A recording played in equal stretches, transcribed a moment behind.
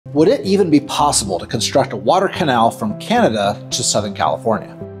Would it even be possible to construct a water canal from Canada to Southern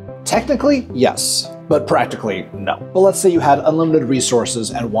California? Technically, yes, but practically, no. But let's say you had unlimited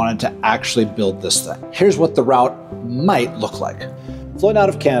resources and wanted to actually build this thing. Here's what the route might look like. Flowing out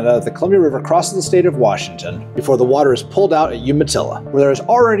of Canada, the Columbia River crosses the state of Washington before the water is pulled out at Umatilla, where there is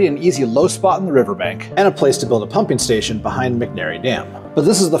already an easy low spot in the riverbank and a place to build a pumping station behind McNary Dam. But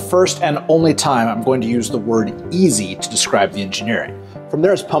this is the first and only time I'm going to use the word easy to describe the engineering. From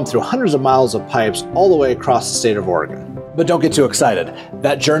there, it's pumped through hundreds of miles of pipes all the way across the state of Oregon. But don't get too excited.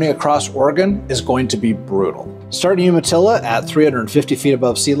 That journey across Oregon is going to be brutal. Starting Umatilla at 350 feet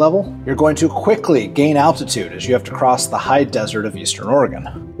above sea level, you're going to quickly gain altitude as you have to cross the high desert of eastern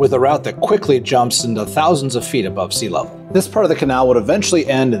Oregon, with a route that quickly jumps into thousands of feet above sea level. This part of the canal would eventually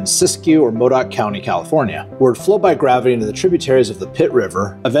end in Siskiyou or Modoc County, California, where it would flow by gravity into the tributaries of the Pitt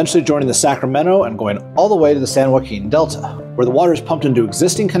River, eventually joining the Sacramento and going all the way to the San Joaquin Delta, where the water is pumped into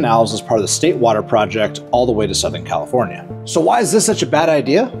existing canals as part of the State Water Project all the way to Southern California. So why is this such a bad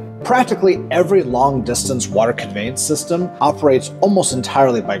idea? Practically every long-distance water conveyance system operates almost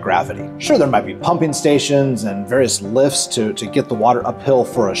entirely by gravity. Sure, there might be pumping stations and various lifts to get the water uphill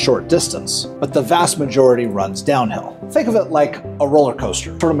for a short distance, but the vast majority runs downhill. Think of it like a roller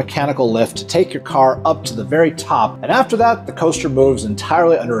coaster, sort of mechanical lift to take your car up to the very top, and after that, the coaster moves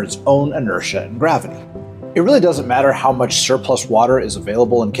entirely under its own inertia and gravity. It really doesn't matter how much surplus water is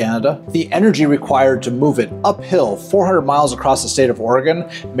available in Canada. The energy required to move it uphill 400 miles across the state of Oregon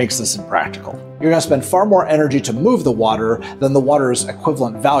makes this impractical. You're going to spend far more energy to move the water than the water's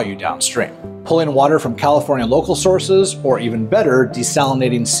equivalent value downstream. Pulling water from California local sources, or even better,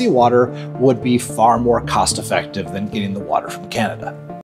 desalinating seawater, would be far more cost-effective than getting the water from Canada.